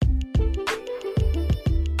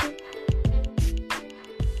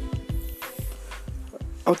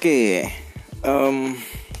Oke, em,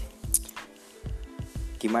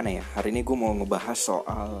 gimana ya? Hari ini gue mau ngebahas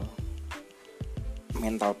soal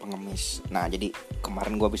mental pengemis. Nah, jadi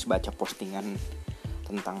kemarin gue habis baca postingan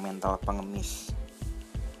tentang mental pengemis.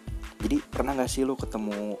 Jadi pernah gak sih lu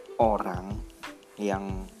ketemu orang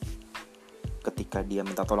yang ketika dia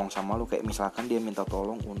minta tolong sama lu, kayak misalkan dia minta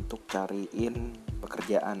tolong untuk cariin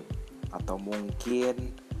pekerjaan, atau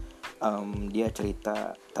mungkin dia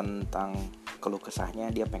cerita tentang keluh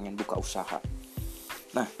kesahnya, dia pengen buka usaha.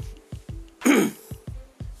 Nah,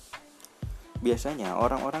 biasanya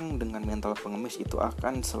orang-orang dengan mental pengemis itu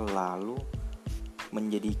akan selalu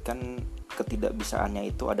menjadikan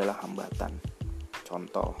ketidakbisaannya itu adalah hambatan.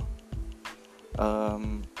 Contoh,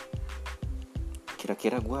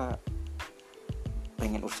 kira-kira gue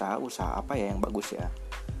pengen usaha apa ya yang bagus ya.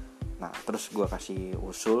 Nah, terus gue kasih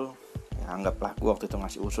usul, ya anggaplah gue waktu itu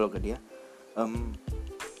ngasih usul ke dia.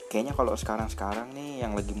 Kayaknya kalau sekarang nih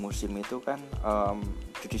yang lagi musim itu kan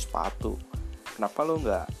cuci sepatu. Kenapa lo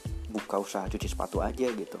nggak buka usaha cuci sepatu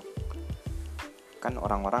aja gitu? Kan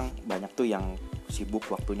orang-orang banyak tuh yang sibuk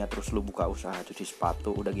waktunya, terus lu buka usaha cuci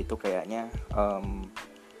sepatu, udah gitu kayaknya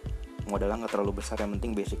modalnya nggak terlalu besar, yang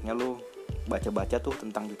penting basicnya lu baca-baca tuh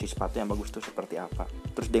tentang cuci sepatu yang bagus tuh seperti apa.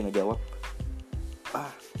 Terus dia ngejawab,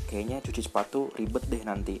 kayaknya cuci sepatu ribet deh,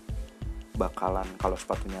 nanti bakalan kalau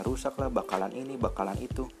sepatunya rusak lah, bakalan ini bakalan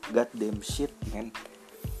itu. God damn shit man.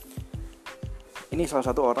 Ini salah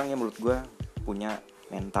satu orang yang menurut gue punya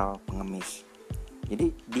mental pengemis. Jadi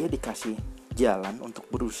dia dikasih jalan untuk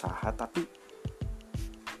berusaha, tapi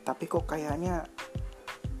kok kayaknya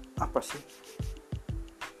apa sih,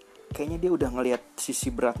 kayaknya dia udah ngelihat sisi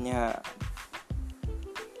beratnya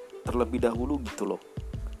terlebih dahulu gitu loh.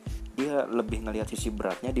 Dia lebih ngelihat sisi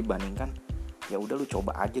beratnya dibandingkan ya udah lu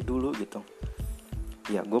coba aja dulu gitu.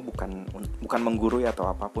 Ya gue bukan menggurui atau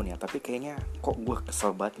apapun ya, tapi kayaknya kok gue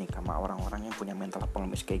kesel banget nih sama orang-orang yang punya mental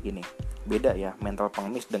pengemis kayak gini. Beda ya mental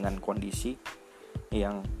pengemis dengan kondisi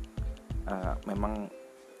yang memang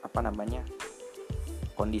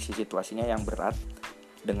kondisi situasinya yang berat.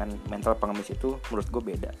 Dengan mental pengemis itu menurut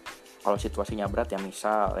gue beda. Kalau situasinya berat ya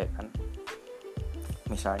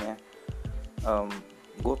misalnya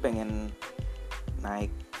gue pengen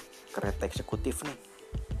naik kereta eksekutif nih.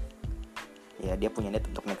 Ya dia punya niat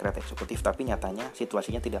untuk naik kereta eksekutif, tapi nyatanya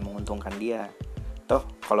situasinya tidak menguntungkan dia. Toh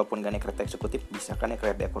kalaupun gak naik kereta eksekutif, bisa kan naik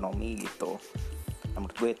kereta ekonomi gitu. Nah,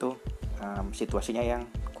 menurut gue itu situasinya yang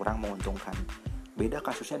kurang menguntungkan. Beda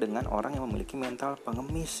kasusnya dengan orang yang memiliki mental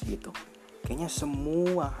pengemis gitu. Kayaknya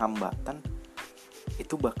semua hambatan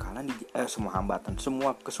itu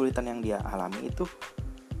semua kesulitan yang dia alami itu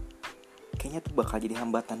kayaknya tuh bakal jadi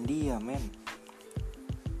hambatan dia, men.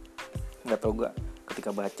 Gak tau gak,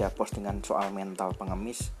 ketika baca postingan soal mental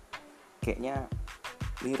pengemis, kayaknya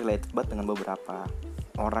ini relate banget dengan beberapa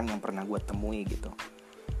orang yang pernah gue temui gitu.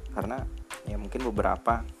 Karena ya mungkin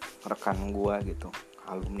beberapa rekan gue gitu,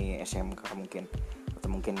 alumni SMK mungkin, atau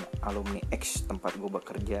mungkin alumni X tempat gue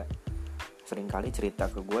bekerja, seringkali cerita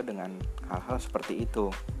ke gue dengan hal-hal seperti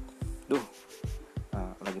itu.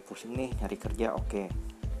 Lagi pusing nih nyari kerja, oke.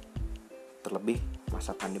 Terlebih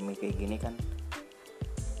masa pandemi kayak gini kan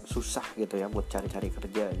susah gitu ya buat cari-cari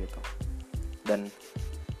kerja gitu. Dan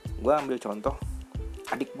gue ambil contoh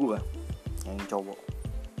adik gue yang cowok.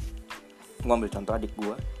 Gue ambil contoh adik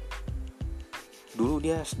gue. Dulu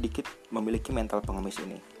dia sedikit memiliki mental pengemis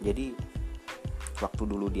ini. Jadi waktu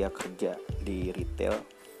dulu dia kerja di retail,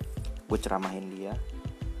 gue ceramahin dia,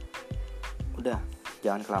 udah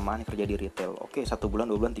jangan kelamaan kerja di retail. Oke, 1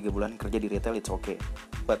 bulan, 2 bulan, 3 bulan kerja di retail, it's okay,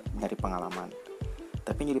 buat nyari pengalaman.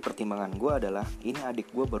 Tapi jadi pertimbangan gue adalah, ini adik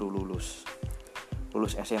gue baru lulus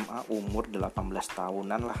SMA umur 18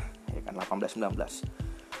 tahunan lah, ya kan, 18-19.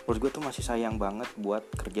 Menurut gue tuh masih sayang banget buat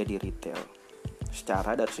kerja di retail.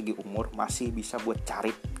 Secara dari segi umur masih bisa buat cari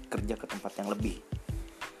kerja ke tempat yang lebih.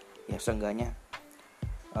 Ya seenggaknya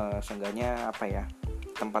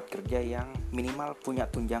tempat kerja yang minimal punya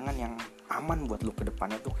tunjangan yang aman buat lu ke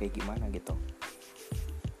depannya tuh kayak gimana gitu.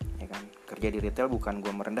 Ya kan, kerja di retail bukan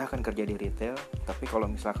gue merendahkan kerja di retail, tapi kalau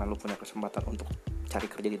misalkan lu punya kesempatan untuk cari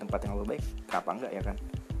kerja di tempat yang lebih baik, kenapa enggak ya kan.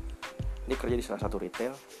 Dia kerja di salah satu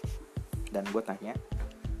retail, dan gue tanya,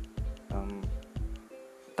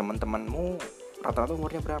 teman-temanmu rata-rata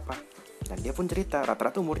umurnya berapa? Dan dia pun cerita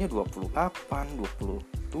rata-rata umurnya 28,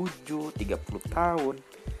 27, 30 tahun.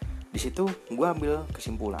 Di situ gue ambil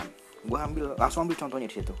kesimpulan, langsung ambil contohnya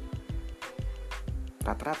di situ.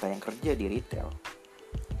 Rata-rata yang kerja di retail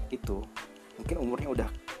itu mungkin umurnya udah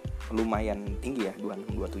lumayan tinggi ya,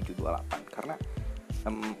 26, 27, 28. Karena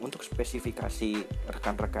untuk spesifikasi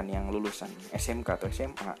rekan-rekan yang lulusan SMK atau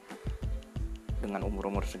SMA, dengan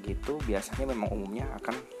umur-umur segitu biasanya memang umumnya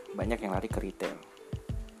akan banyak yang lari ke retail.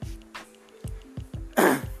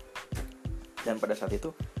 Dan pada saat itu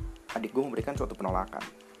adik gue memberikan suatu penolakan.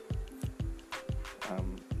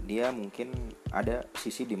 Dia mungkin ada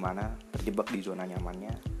sisi di mana terjebak di zona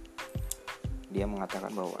nyamannya. Dia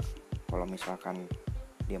mengatakan bahwa kalau misalkan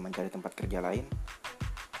dia mencari tempat kerja lain,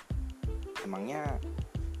 emangnya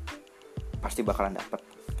pasti bakalan dapet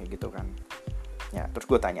kayak gitu kan. Ya, terus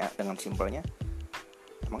gue tanya dengan simpelnya,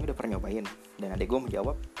 emang udah pernah nyobain? Dan adik gue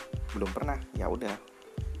menjawab, belum pernah. Ya udah,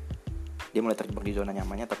 dia mulai terjebak di zona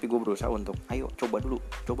nyamannya, tapi gue berusaha untuk ayo coba dulu,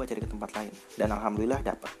 coba cari ke tempat lain. Dan alhamdulillah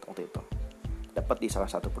dapat waktu itu, dapat di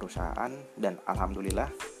salah satu perusahaan. Dan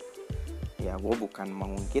alhamdulillah, ya gue bukan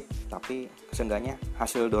mengungkit, tapi seenggaknya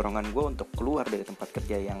hasil dorongan gue untuk keluar dari tempat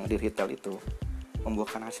kerja yang di retail itu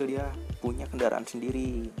membuahkan hasil. Dia punya kendaraan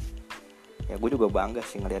sendiri. Ya gue juga bangga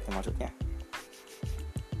sih ngelihatnya, maksudnya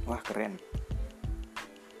wah keren.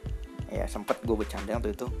 Ya sempet gue bercanda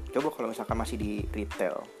waktu itu, coba kalau misalkan masih di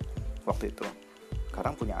retail waktu itu,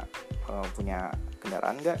 sekarang punya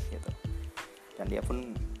kendaraan nggak gitu. Dan dia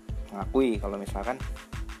pun mengakui kalau misalkan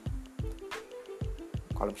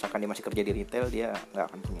dia masih kerja di retail, dia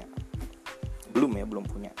nggak akan punya, belum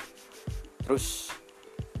punya. Terus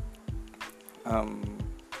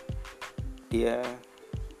dia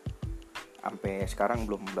sampai sekarang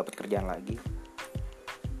belum dapat kerjaan lagi.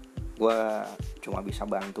 Gue cuma bisa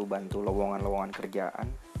bantu lowongan kerjaan.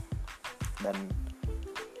 Dan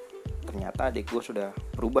ternyata adik gue sudah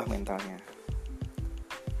berubah mentalnya.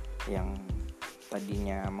 Yang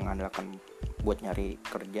tadinya mengandalkan buat nyari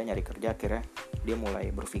kerja, akhirnya dia mulai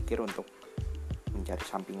berpikir untuk mencari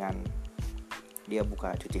sampingan. Dia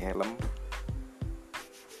buka cuci helm.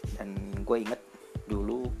 Dan gue inget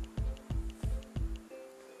dulu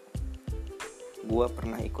gue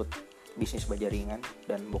pernah ikut bisnis bajaringan,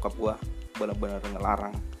 dan bokap gue benar-benar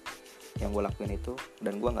ngelarang yang gue lakuin itu,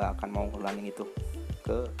 dan gue nggak akan mau ngulangin itu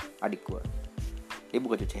ke adik gue. Dia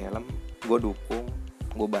buka cuci helm, gue dukung,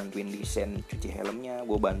 gue bantuin desain cuci helmnya,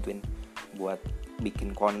 gue bantuin buat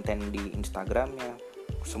bikin konten di Instagramnya,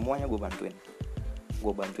 semuanya gue bantuin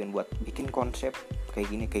buat bikin konsep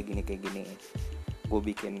kayak gini.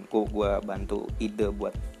 Gue bantu ide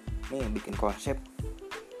buat nih bikin konsep,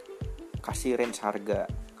 kasih range harga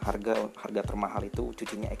termahal itu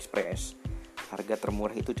cucinya express, harga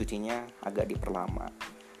termurah itu cucinya agak diperlama.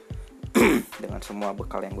 Dengan semua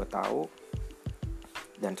bekal yang gue tahu.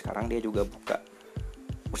 Dan sekarang dia juga buka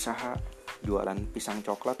usaha jualan pisang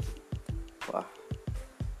coklat. Wah,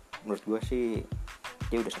 menurut gue sih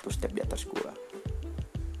dia udah satu step di atas gue.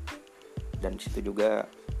 Dan disitu juga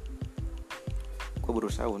gue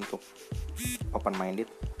berusaha untuk open minded,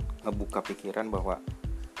 ngebuka pikiran bahwa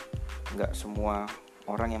nggak semua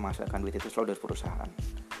orang yang menghasilkan duit itu selalu dari perusahaan.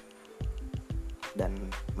 Dan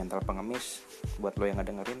mental pengemis, buat lo yang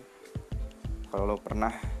ngedengerin, kalau lo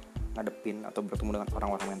pernah ngadepin atau bertemu dengan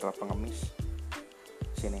orang-orang mental pengemis,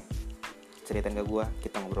 sini ceritain ke gue,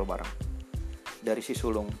 kita ngobrol bareng. Dari Si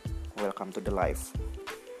Sulung, welcome to the life.